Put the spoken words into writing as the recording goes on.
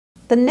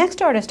The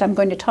next artist I'm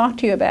going to talk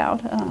to you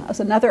about is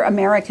another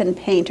American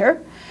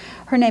painter.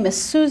 Her name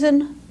is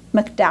Susan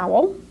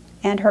Macdowell,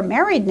 and her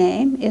married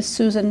name is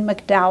Susan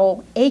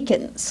Macdowell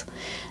Eakins.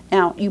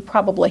 Now, you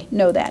probably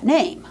know that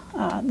name.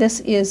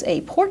 This is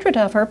a portrait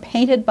of her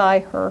painted by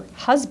her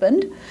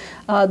husband,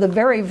 the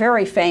very,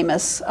 very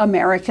famous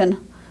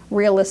American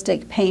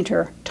realistic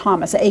painter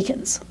Thomas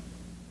Eakins.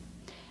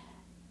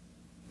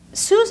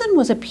 Susan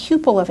was a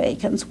pupil of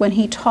Eakins when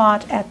he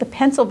taught at the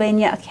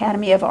Pennsylvania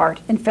Academy of Art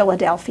in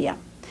Philadelphia.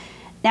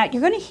 Now,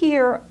 you're going to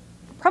hear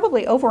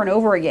probably over and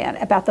over again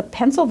about the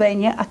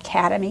Pennsylvania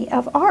Academy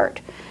of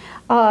Art.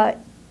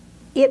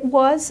 It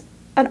was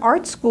an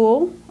art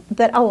school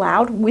that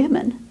allowed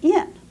women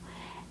in.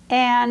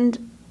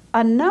 And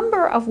a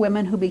number of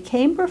women who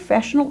became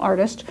professional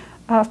artists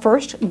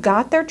first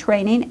got their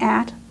training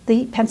at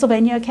the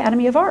Pennsylvania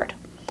Academy of Art.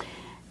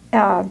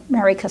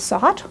 Mary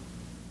Cassatt,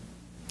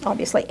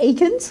 obviously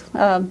Eakins,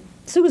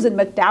 Susan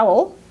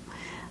Macdowell,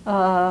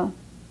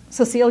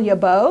 Cecilia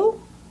Beau.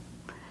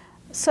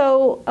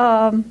 So,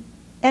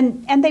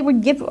 and they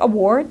would give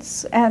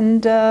awards,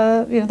 and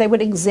they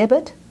would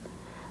exhibit.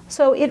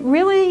 So it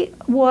really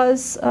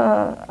was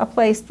a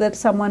place that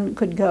someone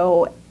could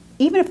go,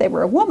 even if they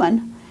were a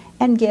woman,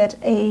 and get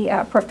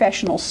a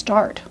professional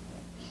start.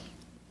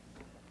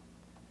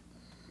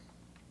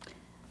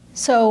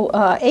 So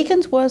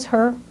Eakins was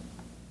her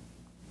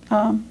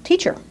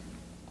teacher.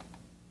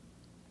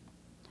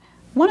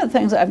 One of the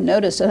things I've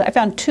noticed is I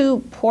found two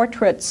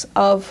portraits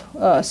of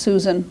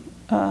Susan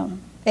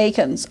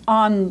Eakins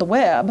on the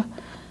web,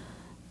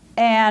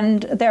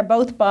 and they're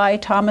both by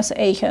Thomas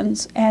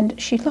Eakins, and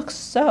she looks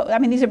so, I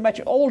mean, these are much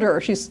older.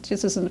 This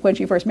isn't when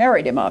she first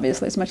married him,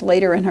 obviously. It's much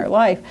later in her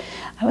life.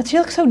 But she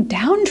looks so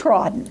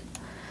downtrodden.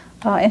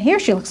 And here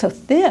she looks so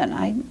thin.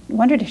 I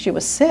wondered if she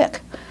was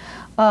sick.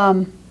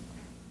 It's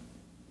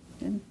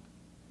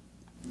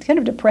kind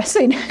of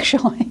depressing,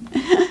 actually.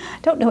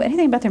 Don't know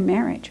anything about their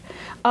marriage,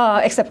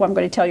 except what I'm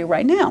going to tell you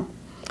right now.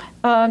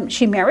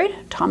 She married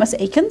Thomas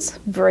Eakins,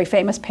 very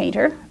famous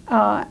painter,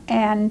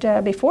 and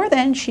before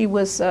then she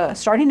was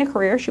starting a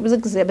career. She was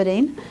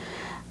exhibiting.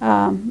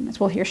 As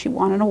we'll hear, she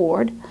won an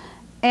award.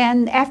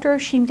 And after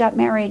she got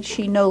married,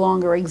 she no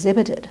longer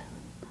exhibited.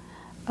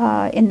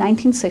 In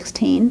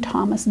 1916,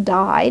 Thomas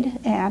died,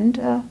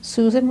 and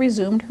Susan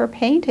resumed her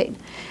painting.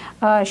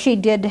 She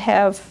did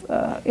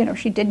have,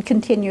 she did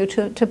continue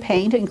to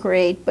paint and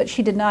create, but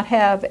she did not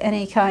have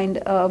any kind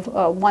of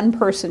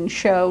one-person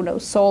show, no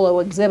solo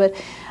exhibit,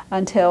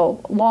 until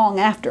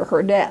long after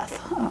her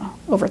death,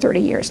 over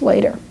 30 years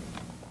later.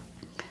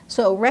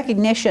 So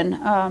recognition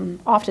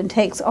often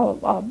takes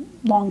a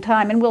long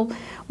time, and we'll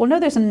know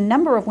there's a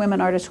number of women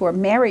artists who are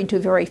married to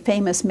very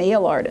famous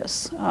male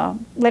artists.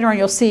 Later on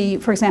you'll see,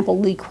 for example,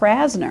 Lee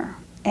Krasner,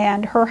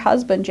 and her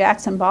husband,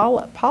 Jackson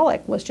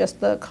Pollock, was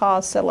just the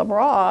cause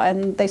célèbre,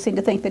 and they seem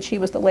to think that she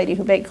was the lady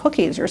who baked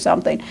cookies or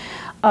something.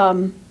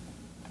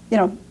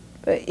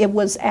 It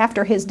was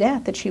after his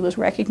death that she was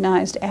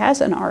recognized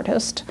as an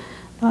artist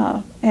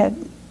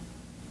in,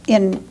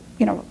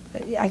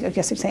 I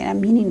guess you'd say in a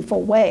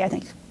meaningful way. I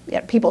think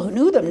people who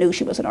knew them knew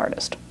she was an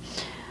artist.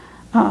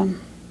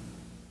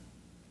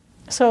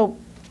 So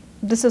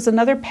this is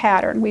another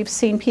pattern. We've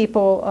seen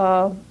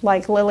people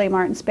like Lily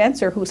Martin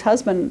Spencer, whose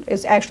husband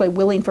is actually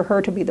willing for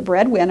her to be the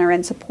breadwinner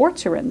and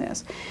supports her in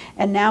this.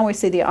 And now we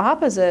see the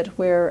opposite,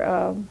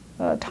 where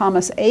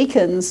Thomas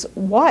Eakins'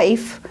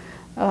 wife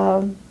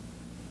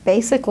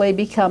basically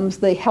becomes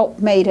the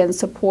helpmate and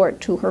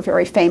support to her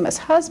very famous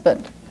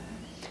husband.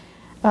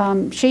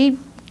 She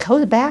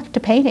goes back to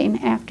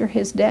painting after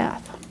his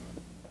death.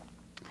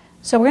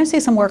 So we're going to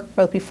see some work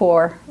both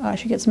before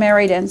she gets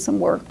married and some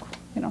work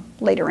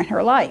later in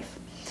her life.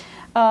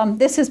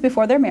 This is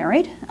before they're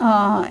married,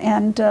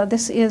 and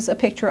this is a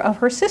picture of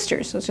her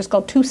sisters. So it's just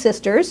called Two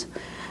Sisters.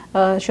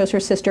 Shows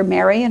her sister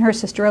Mary and her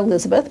sister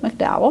Elizabeth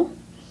Macdowell.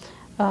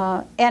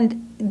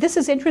 And this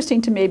is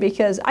interesting to me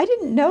because I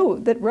didn't know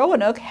that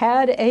Roanoke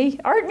had an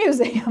art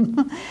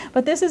museum.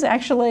 But this is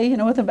actually,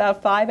 with about a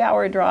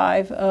 5-hour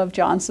drive of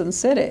Johnson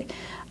City.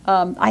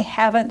 I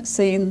haven't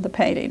seen the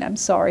painting, I'm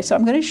sorry. So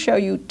I'm going to show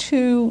you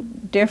two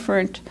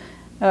different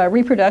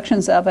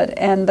reproductions of it,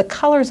 and the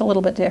color is a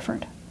little bit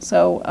different.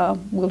 So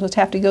we'll just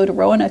have to go to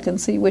Roanoke and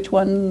see which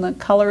one the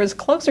color is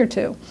closer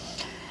to.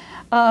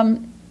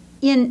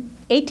 In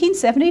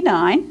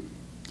 1879,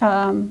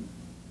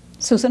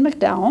 Susan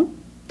Macdowell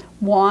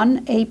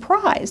won a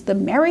prize, the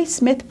Mary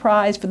Smith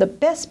Prize for the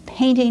best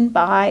painting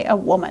by a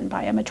woman,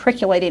 by a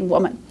matriculating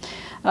woman,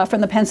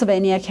 from the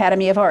Pennsylvania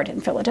Academy of Art in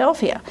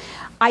Philadelphia.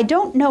 I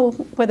don't know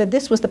whether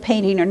this was the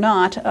painting or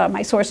not.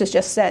 My sources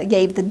just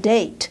gave the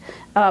date,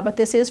 but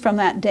this is from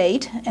that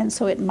date, and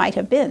so it might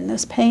have been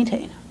this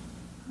painting.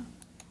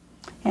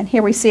 And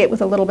here we see it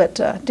with a little bit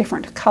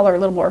different color, a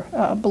little more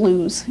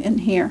blues in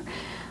here.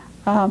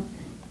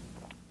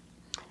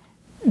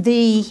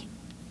 The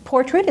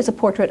portrait is a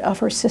portrait of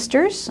her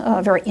sisters,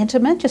 very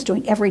intimate, just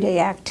doing everyday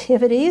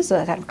activities,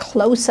 kind of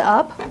close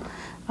up.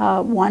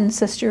 One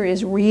sister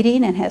is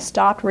reading and has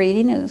stopped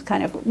reading and is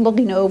kind of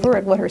looking over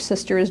at what her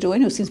sister is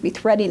doing, who seems to be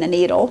threading a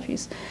needle.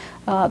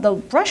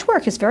 The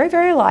brushwork is very,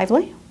 very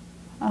lively.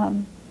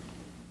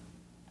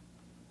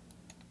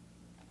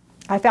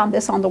 I found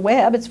this on the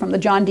web. It's from the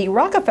John D.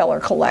 Rockefeller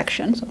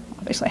collection, so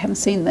obviously I haven't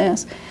seen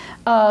this.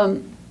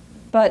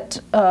 But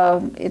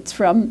it's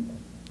from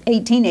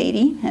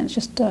 1880, and it's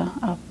just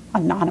an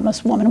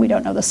anonymous woman. We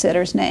don't know the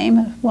sitter's name,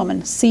 a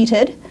woman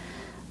seated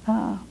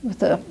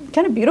with a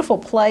kind of beautiful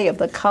play of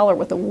the color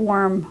with the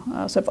warm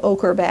sort of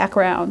ochre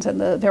backgrounds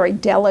and the very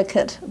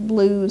delicate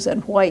blues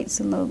and whites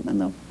in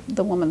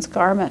the woman's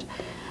garment.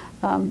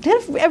 Kind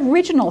of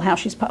original how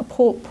she's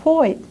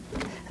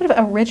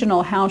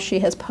original how she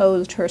has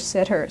posed her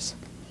sitters.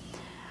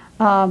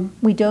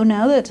 We do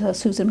know that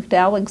Susan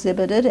Macdowell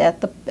exhibited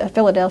at the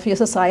Philadelphia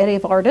Society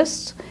of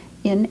Artists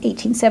in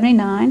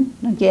 1879,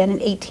 again in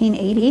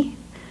 1880,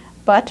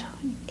 but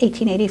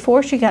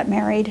 1884 she got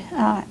married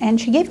and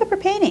she gave up her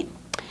painting.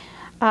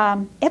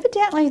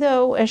 Evidently,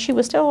 though, she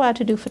was still allowed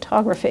to do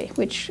photography,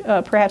 which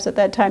perhaps at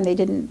that time they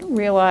didn't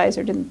realize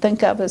or didn't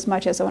think of as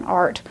much as an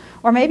art.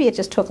 Or maybe it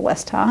just took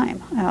less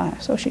time,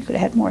 so she could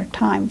have had more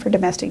time for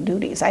domestic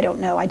duties. I don't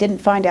know. I didn't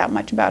find out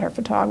much about her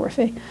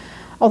photography,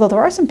 although there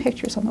are some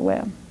pictures on the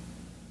web.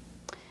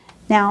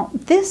 Now,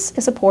 this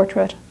is a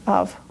portrait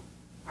of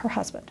her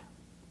husband.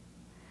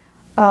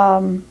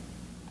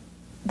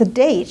 The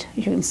date,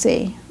 you can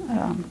see,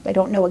 they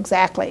don't know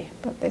exactly,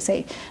 but they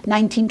say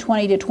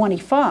 1920 to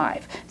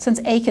 25.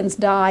 Since Eakins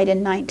died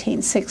in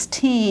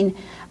 1916,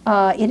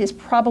 it is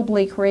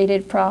probably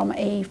created from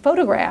a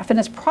photograph, and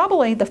it's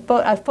probably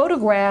a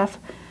photograph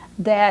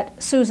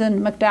that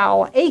Susan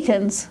Macdowell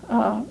Eakins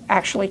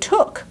actually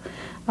took.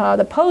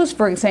 The pose,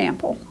 for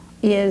example,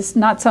 is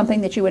not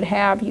something that you would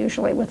have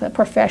usually with a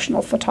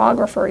professional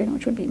photographer,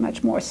 which would be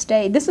much more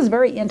staid. This is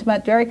very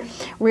intimate, very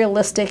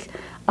realistic,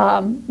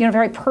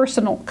 very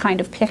personal kind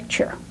of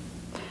picture.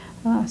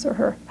 So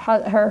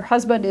her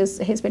husband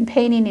has been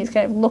painting. He's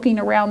kind of looking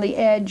around the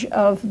edge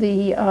of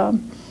the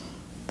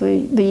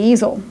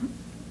easel,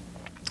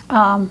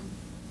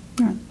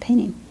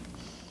 painting.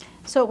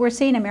 So we're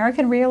seeing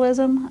American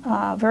realism,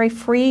 very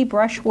free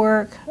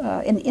brushwork,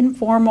 an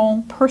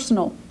informal,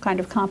 personal kind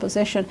of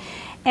composition.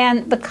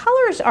 And the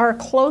colors are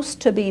close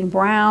to being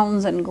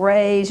browns and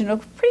grays,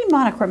 pretty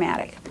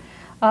monochromatic,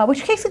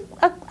 which takes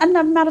an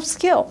amount of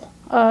skill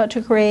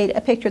to create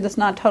a picture that's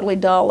not totally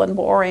dull and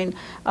boring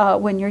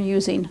when you're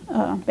using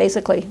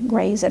basically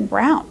grays and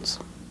browns,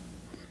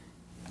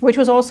 which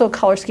was also a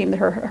color scheme that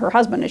her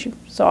husband, as you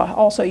saw,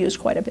 also used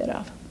quite a bit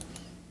of.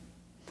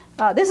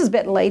 This is a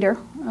bit later.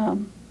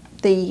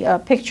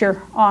 The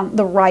picture on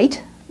the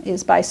right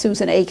is by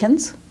Susan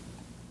Eakins.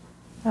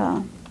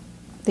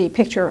 The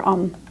picture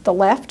on the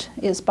left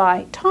is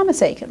by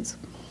Thomas Eakins.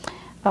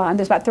 And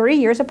there's about 30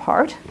 years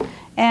apart.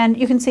 And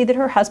you can see that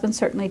her husband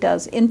certainly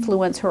does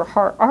influence her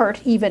art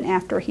even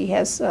after he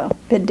has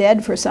been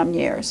dead for some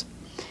years.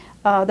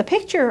 The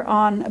picture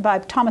by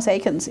Thomas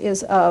Eakins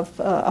is of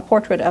a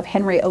portrait of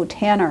Henry O.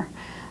 Tanner,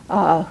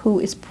 who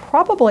is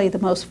probably the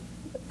most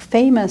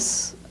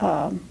famous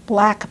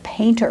black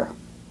painter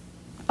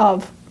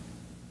of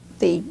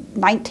the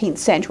 19th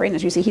century, and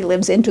as you see, he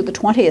lives into the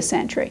 20th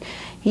century.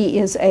 He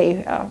is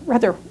a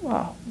rather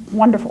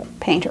wonderful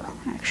painter,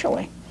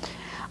 actually.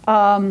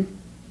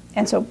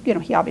 And so,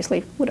 he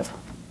obviously would have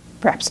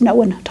perhaps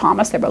known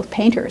Thomas. They're both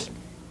painters.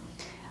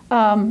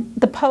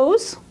 The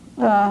pose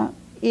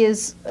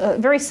is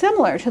very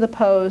similar to the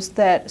pose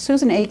that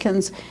Susan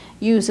Eakins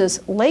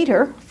uses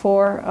later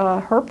for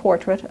her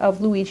portrait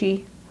of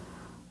Luigi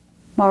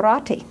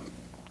Maratti.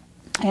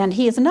 And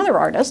he is another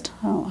artist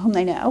whom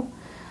they know.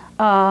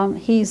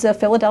 He's a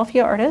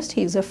Philadelphia artist.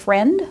 He's a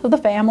friend of the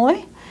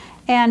family.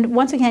 And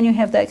once again, you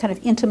have that kind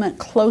of intimate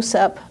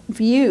close-up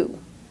view.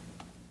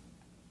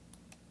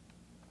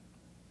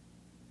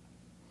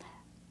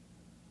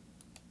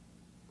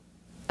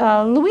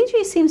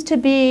 Luigi seems to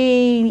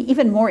be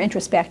even more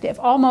introspective,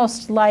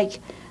 almost like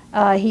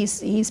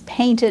he's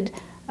painted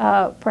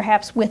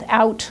perhaps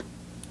without,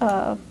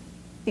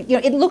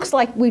 it looks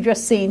like we've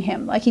just seen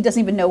him, like he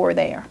doesn't even know we're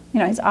there.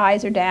 His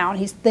eyes are down,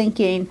 he's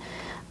thinking.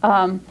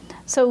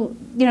 So,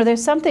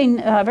 there's something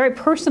very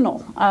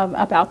personal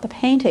about the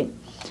painting.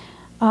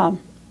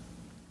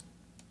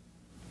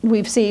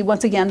 We see,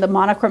 once again, the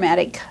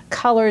monochromatic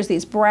colors,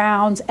 these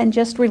browns, and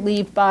just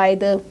relieved by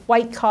the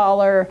white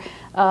collar,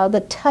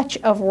 the touch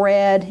of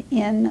red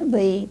in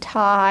the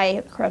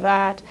tie,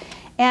 cravat,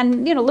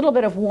 and, a little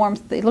bit of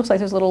warmth. It looks like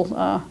there's a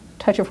little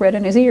touch of red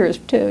in his ears,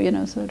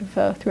 too, sort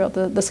of throughout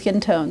the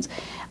skin tones.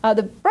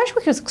 The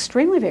brushwork is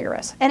extremely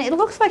vigorous, and it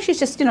looks like she's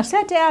just,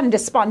 sat down and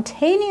just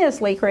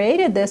spontaneously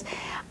created this.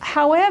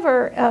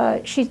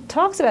 However, she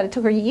talks about it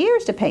took her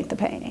years to paint the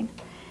painting.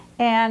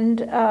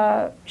 And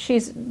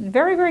she's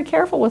very, very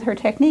careful with her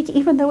technique,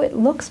 even though it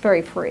looks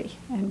very free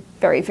and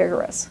very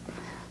vigorous.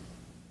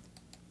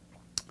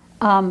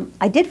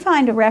 I did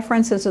find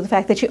references to the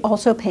fact that she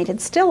also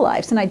painted still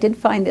lifes, and I did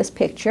find this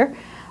picture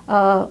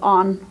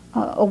on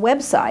a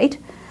website.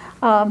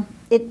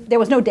 There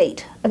was no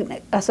date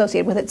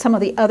associated with it. Some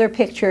of the other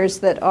pictures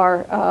that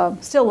are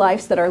still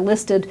lifes that are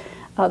listed,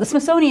 the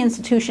Smithsonian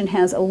Institution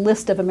has a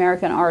list of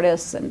American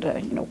artists and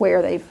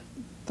where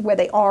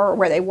they are or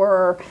where they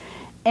were,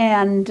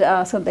 and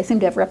so they seem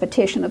to have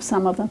repetition of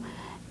some of them,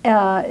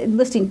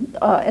 listing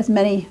as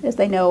many as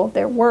they know of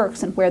their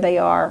works and where they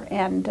are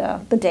and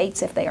the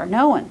dates if they are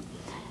known.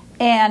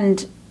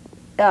 And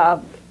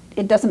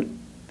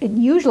it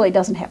usually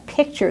doesn't have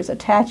pictures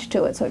attached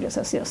to it, so it just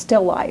says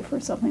still life or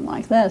something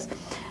like this.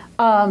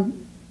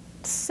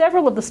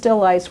 Several of the still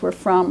lifes were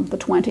from the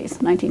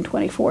 20s,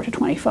 1924 to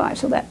 25,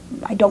 so that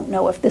I don't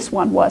know if this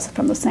one was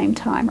from the same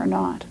time or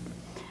not.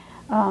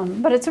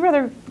 But it's a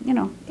rather,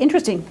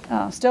 interesting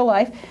still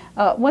life.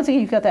 Once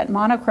again, you've got that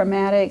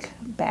monochromatic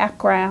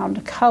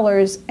background,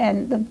 colors,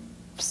 and the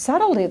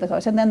subtlety of the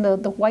colors, and then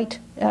the white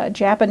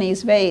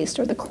Japanese vase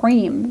or the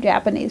cream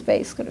Japanese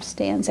vase sort of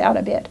stands out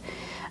a bit.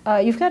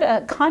 You've got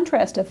a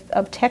contrast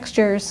of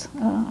textures,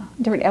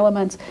 different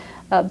elements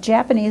of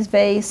Japanese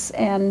vase,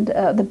 and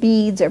the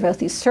beads are both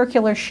these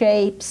circular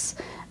shapes.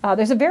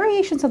 There's a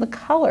variations of the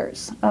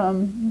colors.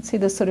 You see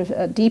this sort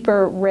of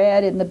deeper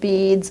red in the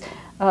beads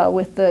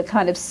with the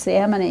kind of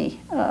salmon-y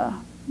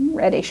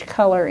reddish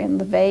color in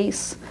the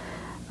vase.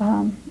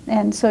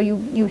 And so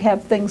you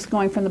have things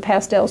going from the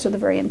pastels to the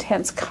very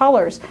intense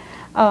colors.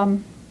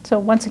 So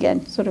once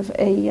again, sort of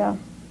a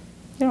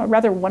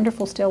rather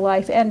wonderful still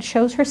life, and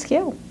shows her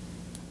skill.